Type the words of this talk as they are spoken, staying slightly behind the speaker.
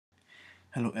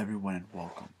Hello everyone and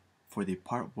welcome. For the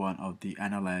part 1 of the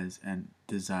analyze and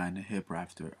design a hip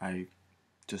rafter, I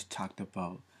just talked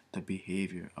about the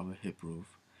behavior of a hip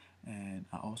roof, and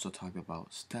I also talked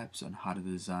about steps on how to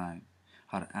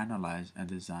analyze and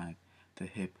design the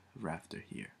hip rafter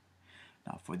here.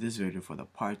 Now for this video, for the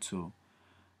part 2,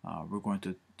 we're going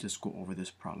to just go over this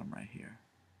problem right here.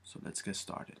 So let's get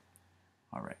started.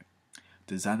 Alright,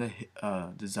 design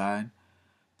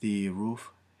the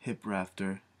roof hip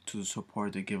rafter to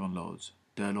support the given loads.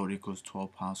 Dead load equals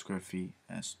 12 pounds square feet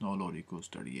and snow load equals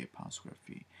 38 pounds square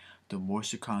feet. The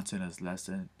moisture content is less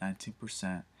than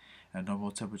 19% and normal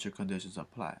temperature conditions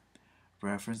apply.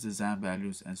 Reference design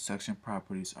values and section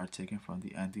properties are taken from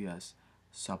the NDS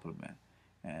supplement.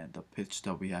 And the pitch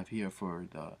that we have here for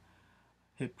the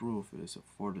hip roof is a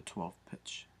 4 to 12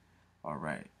 pitch.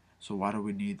 Alright, so why do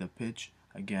we need the pitch?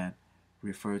 Again,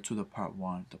 refer to the part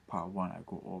 1. The part 1 I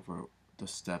go over the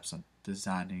steps on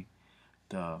designing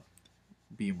the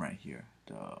beam right here,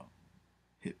 the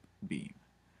hip beam.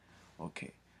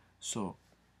 Okay, so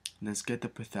let's get the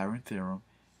Pythagorean theorem.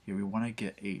 Here we want to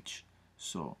get H.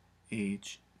 So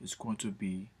H is going to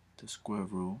be the square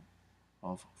root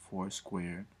of 4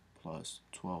 squared plus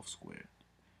 12 squared.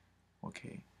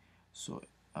 Okay, so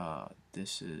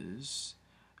this is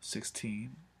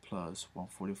 16 plus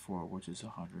 144, which is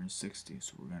 160.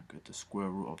 So we're going to get the square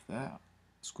root of that.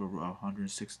 Square root of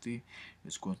 160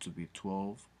 is going to be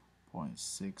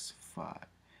 12.65.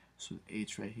 So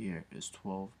H right here is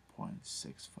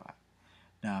 12.65.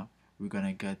 Now we're going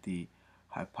to get the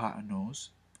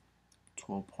hypotenuse,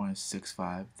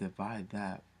 12.65. Divide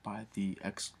that by the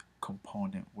x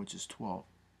component, which is 12.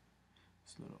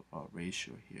 This little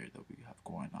ratio here that we have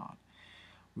going on.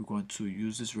 We're going to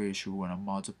use this ratio. We're going to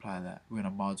multiply that. We're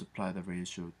going to multiply the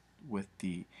ratio with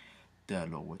the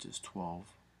dead load, which is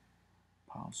 12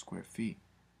 pounds square feet.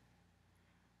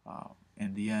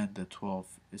 In the end, the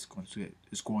 12 is going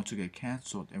to get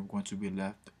canceled, and we're going to be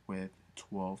left with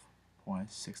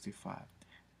 12.65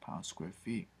 pounds square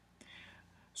feet.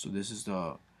 So this is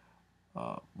the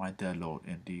my dead load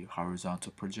in the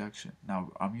horizontal projection.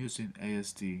 Now I'm using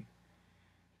ASD,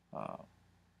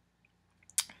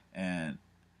 and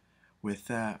with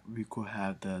that we could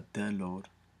have the dead load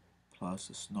plus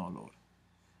the snow load.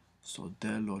 So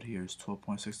dead load here is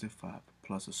 12.65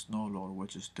 plus the snow load,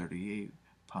 which is 38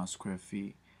 pounds square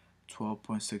feet.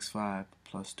 12.65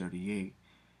 plus 38,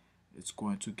 it's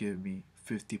going to give me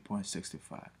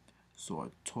 50.65. So our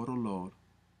total load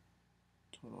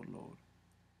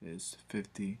is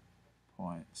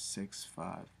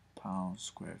 50.65 pounds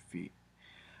square feet.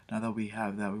 Now that we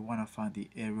have that, we want to find the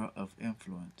area of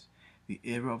influence. The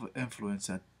area of influence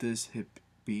that this hip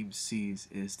beam sees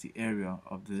is the area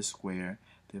of this square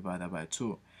divided by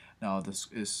 2. Now this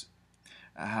is,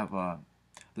 I have a,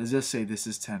 let's just say this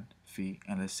is 10 feet,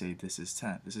 and let's say this is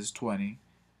 10. This is 20,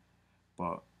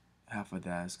 but half of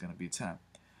that is going to be 10.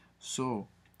 So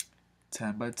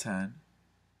 10 by 10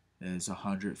 is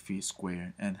 100 feet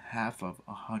squared, and half of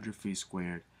 100 feet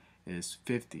squared is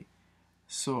 50.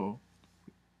 So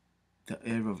the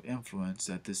area of influence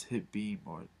that this hip beam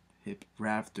or hip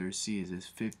rafter sees is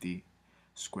 50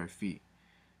 square feet.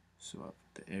 So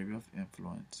the area of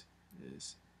influence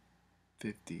is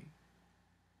 50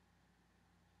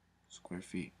 square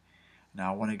feet.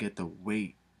 Now I want to get the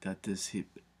weight that this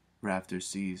hip rafter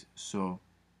sees. So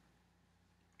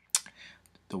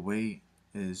the weight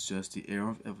is just the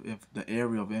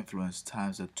area of influence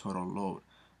times the total load.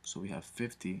 So we have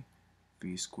 50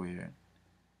 feet squared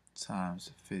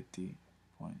times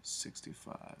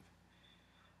 50.65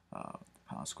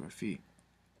 pounds square feet.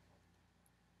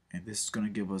 And this is going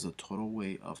to give us a total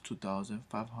weight of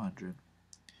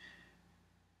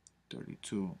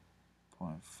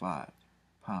 2,532.5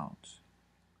 pounds.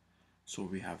 So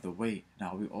we have the weight.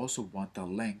 Now we also want the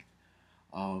length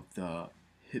of the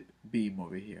hip beam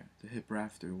over here, the hip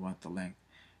rafter. We want the length.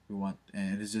 We want,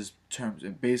 and it's just terms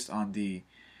based on the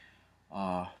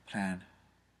plan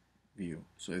view.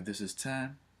 So if this is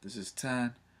 10, this is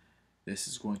 10. This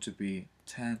is going to be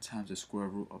 10 times the square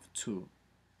root of 2.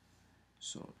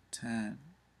 So 10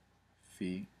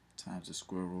 feet times the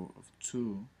square root of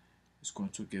 2 is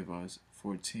going to give us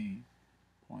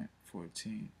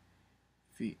 14.14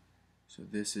 feet. So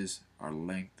this is our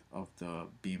length of the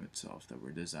beam itself that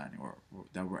we're designing, or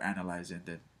that we're analyzing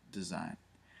the design.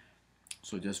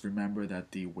 So just remember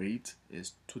that the weight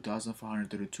is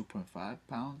 2,532.5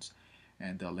 pounds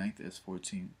and the length is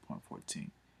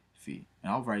 14.14 feet.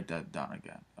 And I'll write that down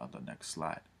again on the next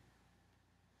slide.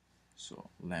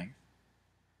 So length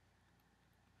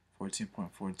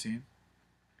 14.14,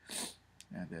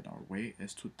 and then our weight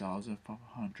is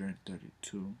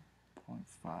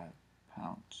 2,532.5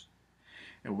 pounds.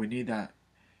 And we need that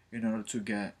in order to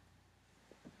get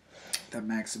the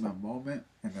maximum moment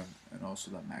and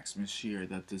also the maximum shear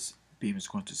that this beam is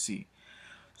going to see.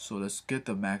 So let's get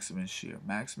the maximum shear.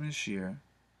 Maximum shear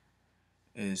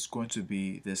is going to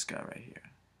be this guy right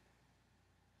here,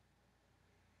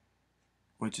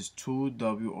 which is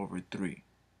 2W over 3.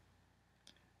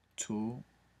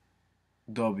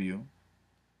 2W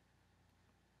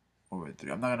over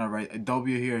 3. I'm not gonna write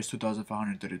W here is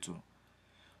 2,532.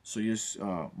 So just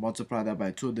multiply that by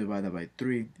 2, divide that by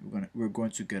 3. We're going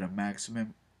to get a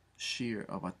maximum shear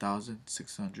of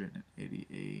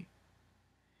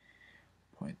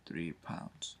 1,688.3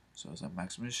 pounds. So as a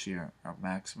maximum shear, our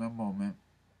maximum moment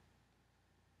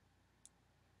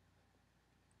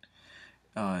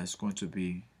is going to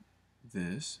be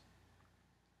this,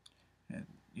 and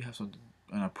you have something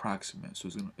an approximate. So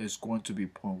it's going to be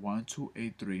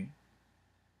 0.1283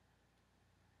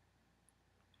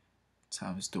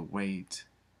 times the weight,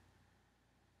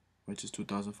 which is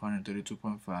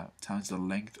 2,532.5, times the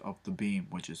length of the beam,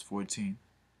 which is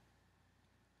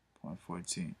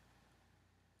 14.14.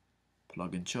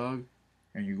 Plug and chug,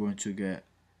 and you're going to get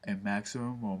a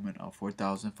maximum moment of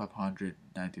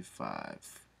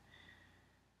 4,595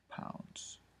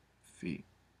 pounds feet.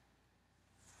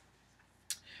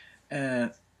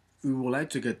 And we would like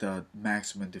to get the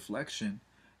maximum deflection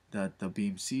that the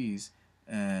beam sees,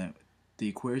 and the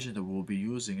equation that we'll be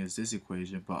using is this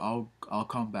equation, but I'll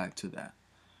come back to that.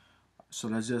 So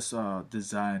let's just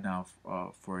design now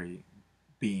for a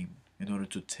beam in order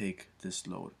to take this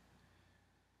load.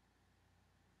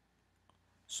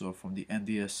 So from the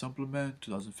NDS supplement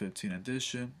 2015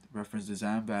 edition, reference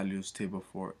design values table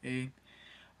 4A,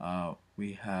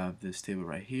 we have this table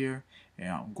right here, and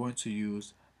I'm going to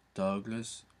use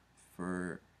Douglas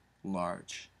for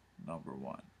large number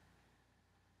 1.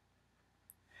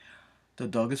 The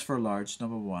Douglas for large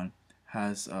number 1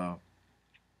 has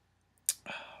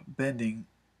bending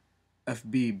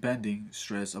FB bending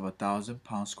stress of 1,000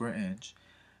 pounds square inch,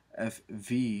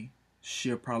 FV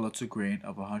shear parallel to grain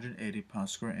of 180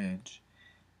 pounds square inch,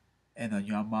 and a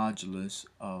yaw modulus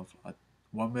of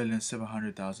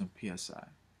 1,700,000 psi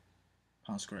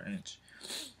pounds square inch.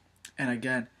 And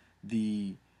again,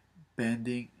 the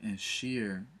bending and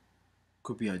shear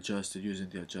could be adjusted using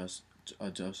the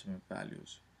adjustment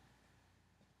values.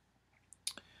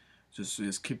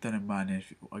 Just keep that in mind.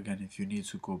 If you need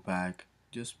to go back,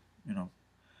 just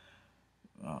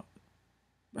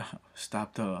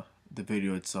stop the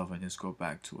video itself and just go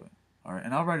back to it. All right,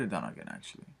 and I'll write it down again.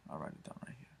 Actually, I'll write it down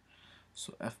right here.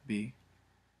 So FB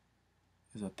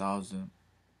is 1,000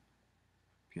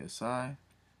 psi.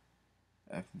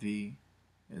 FV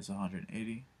is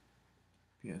 180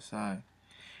 psi,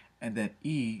 and then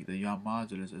E, the yaw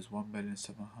modulus, is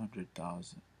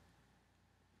 1,700,000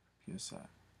 psi.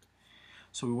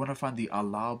 So we want to find the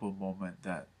allowable moment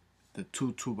that the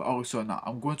 2 by, oh, so now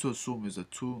I'm going to assume is a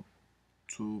 2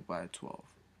 by 12.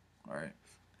 All right.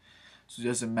 So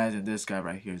just imagine this guy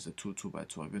right here is a 2 by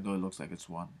 12, even though it looks like it's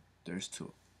 1. There's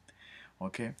 2.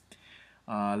 Okay.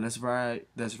 Let's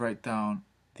write down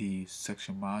the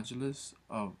section modulus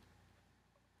of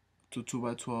 2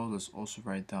 by 12. Let's also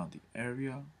write down the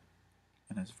area,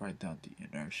 and let's write down the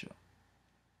inertia.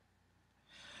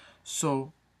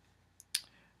 So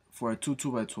for a 2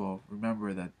 by 12,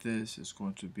 remember that this is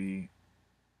going to be,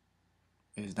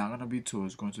 it's not going to be 2,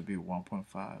 it's going to be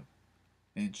 1.5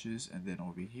 inches, and then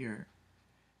over here,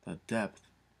 the depth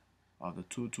of the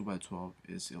 2 by 12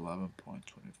 is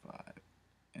 11.25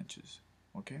 inches.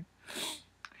 Okay?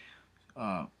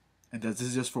 And this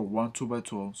is just for 1 2 by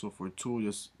 12. So for 2,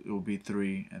 it will be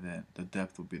 3, and then the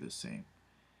depth will be the same.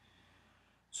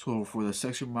 So for the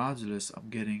section modulus, I'm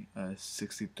getting a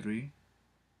 63.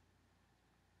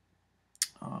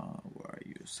 Where are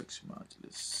you? Section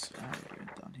modulus. I have it written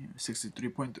down here.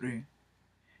 63.3.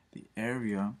 The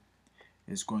area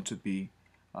is going to be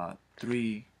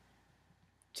 3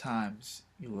 times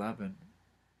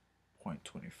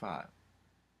 11.25.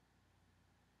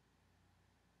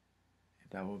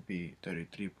 That would be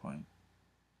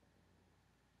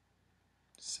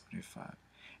 33.75.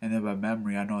 And then by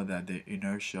memory, I know that the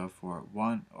inertia for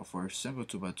a single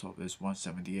 2 by 12 is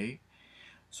 178.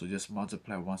 So just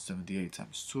multiply 178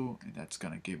 times 2, and that's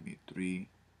gonna give me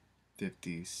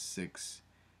 356.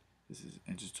 This is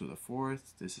inches to the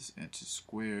 4th. This is inches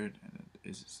squared, and then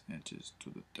this is inches to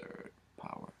the 3rd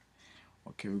power.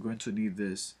 Okay, we're going to need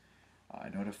this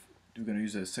in order. We're gonna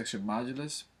use the section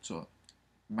modulus. So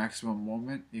maximum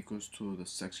moment equals to the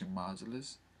section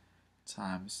modulus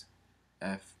times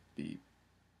FB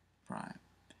prime.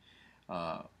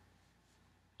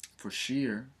 For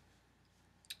shear,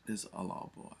 is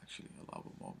allowable, actually,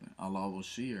 allowable moment. Allowable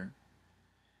shear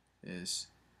is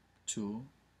 2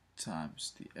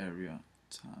 times the area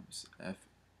times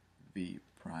FV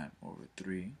prime over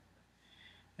 3.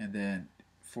 And then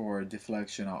for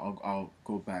deflection, I'll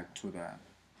go back to that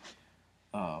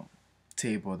uh,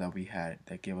 table that we had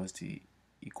that gave us the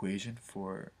equation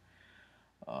for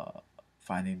uh,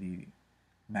 finding the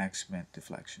maximum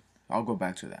deflection. I'll go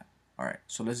back to that. All right,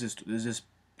 so let's just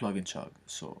plug and chug.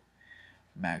 So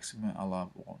maximum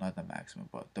allowable, well, not the maximum,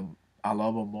 but the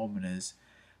allowable moment is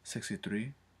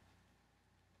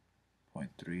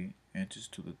 63.3 inches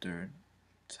to the third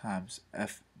times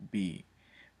FB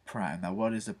prime. Now,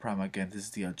 what is the prime again? This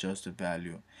is the adjusted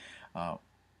value. Uh,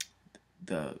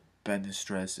 the bending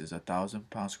stress is 1,000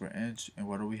 pounds per inch, and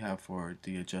what do we have for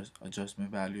the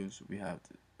adjustment values? We have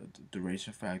the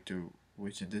duration factor,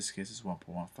 which in this case is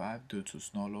 1.15 due to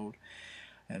snow load,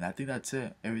 and I think that's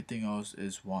it. Everything else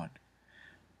is 1.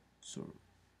 So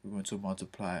we're going to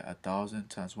multiply 1,000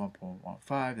 times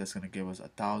 1.15. That's going to give us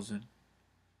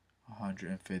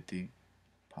 1,150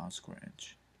 pounds per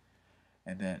inch.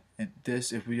 And then in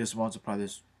this, if we just multiply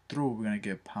this through, we're going to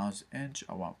get pounds inch.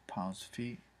 I want pounds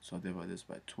feet. So I'll divide this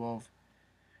by 12.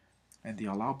 And the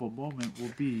allowable moment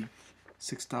will be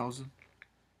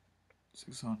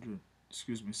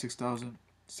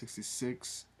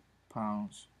 6,066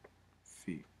 pounds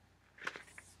feet.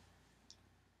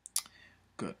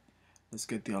 Good. Let's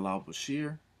get the allowable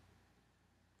shear.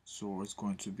 So it's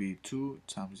going to be 2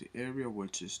 times the area,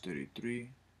 which is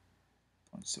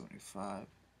 33.75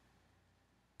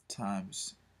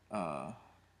 times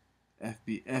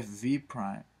FV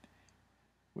prime,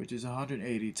 which is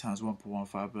 180 times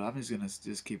 1.15, but I'm just gonna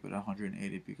just keep it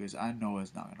 180 because I know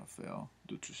it's not gonna fail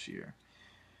due to shear.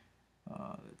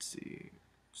 Let's see.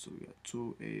 So we got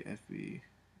 2 AFV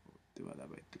divided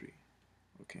by 3.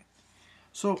 Okay.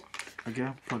 So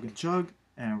again, plug and chug,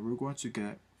 and we're going to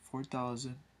get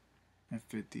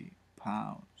 4,050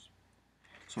 pounds.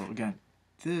 So again,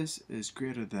 this is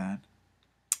greater than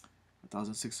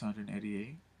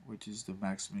 1,688, which is the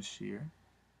maximum shear.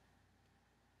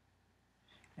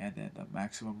 And then the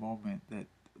maximum moment that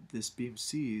this beam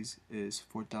sees is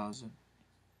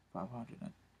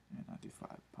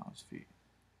 4,595 pounds feet.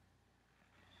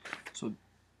 So,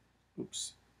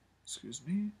 oops, excuse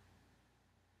me.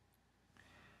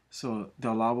 So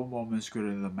the allowable moment is greater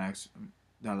than the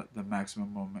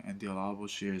maximum moment, and the allowable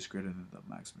shear is greater than the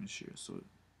maximum shear. So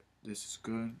this is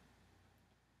good.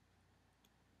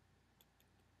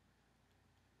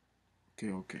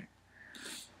 Okay.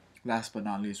 Last but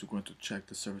not least, we're going to check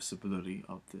the serviceability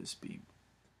of this beam.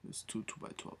 This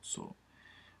 2x12. So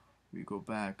we go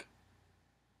back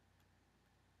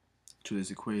to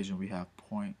this equation. We have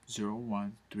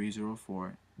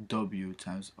 0.01304 W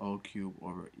times O cubed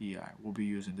over EI. We'll be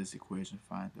using this equation to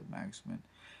find the maximum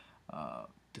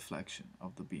deflection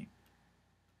of the beam.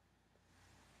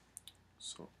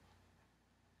 So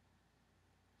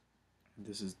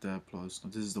this is the plus, no,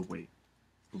 this is the weight.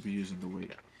 We'll be using the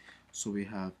weight. So we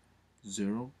have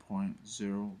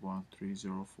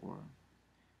 0.01304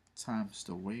 times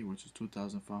the weight, which is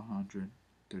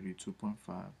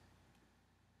 2,532.5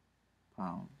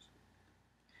 pounds,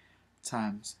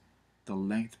 times the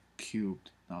length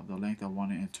cubed. Now the length I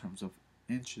want it in terms of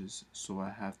inches, so I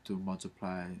have to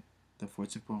multiply the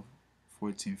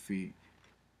 14.14 feet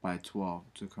by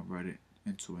 12 to convert it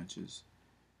into inches.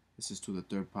 This is to the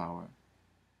third power.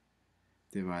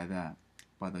 Divide that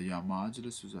by the yaw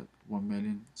modulus, was at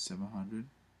 1,700,000,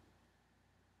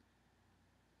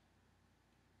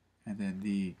 and then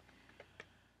the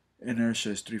inertia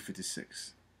is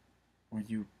 356. When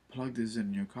you plug this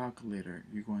in your calculator,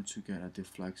 you're going to get a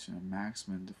deflection, a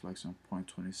maximum deflection of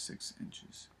 0.26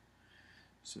 inches.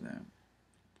 So then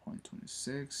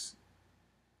 0.26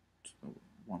 to the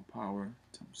 1 power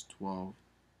times 12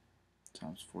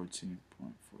 times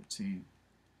 14.14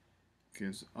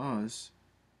 gives us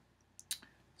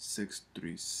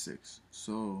 636.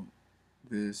 So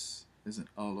this is an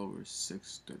L over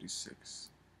 636,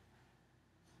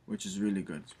 which is really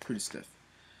good. It's pretty stiff.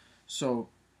 So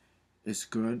it's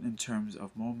good in terms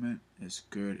of moment, it's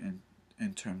good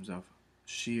in terms of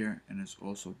shear, and it's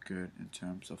also good in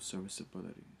terms of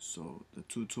serviceability. So the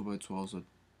two 2x12s are,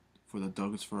 for the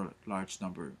Douglas for large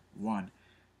number 1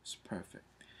 is perfect.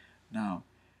 Now,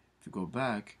 if you go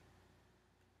back,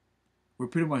 we're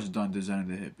pretty much done designing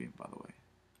the hip beam, by the way.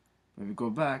 But if you go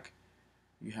back,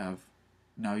 you have,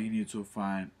 now you need to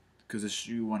find, because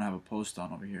you want to have a post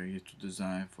down over here, you have to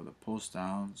design for the post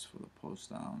downs,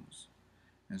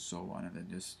 and so on, and then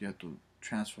just you have to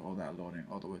transfer all that loading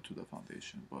all the way to the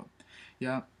foundation. But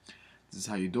yeah, this is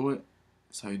how you do it.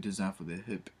 It's how you design for the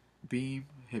hip beam,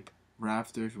 hip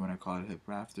rafter, if you want to call it hip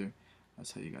rafter.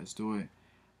 That's how you guys do it.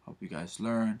 Hope you guys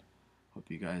learn. Hope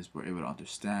you guys were able to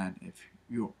understand. If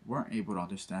you weren't able to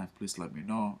understand, please let me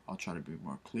know. I'll try to be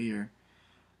more clear.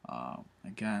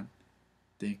 Again,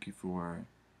 thank you for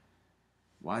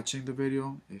watching the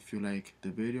video. If you like the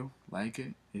video, like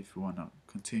it. If you want to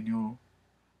continue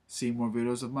see more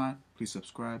videos of mine, please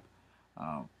subscribe.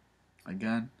 Um,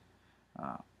 Again,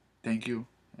 thank you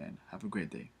and have a great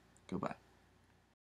day. Goodbye.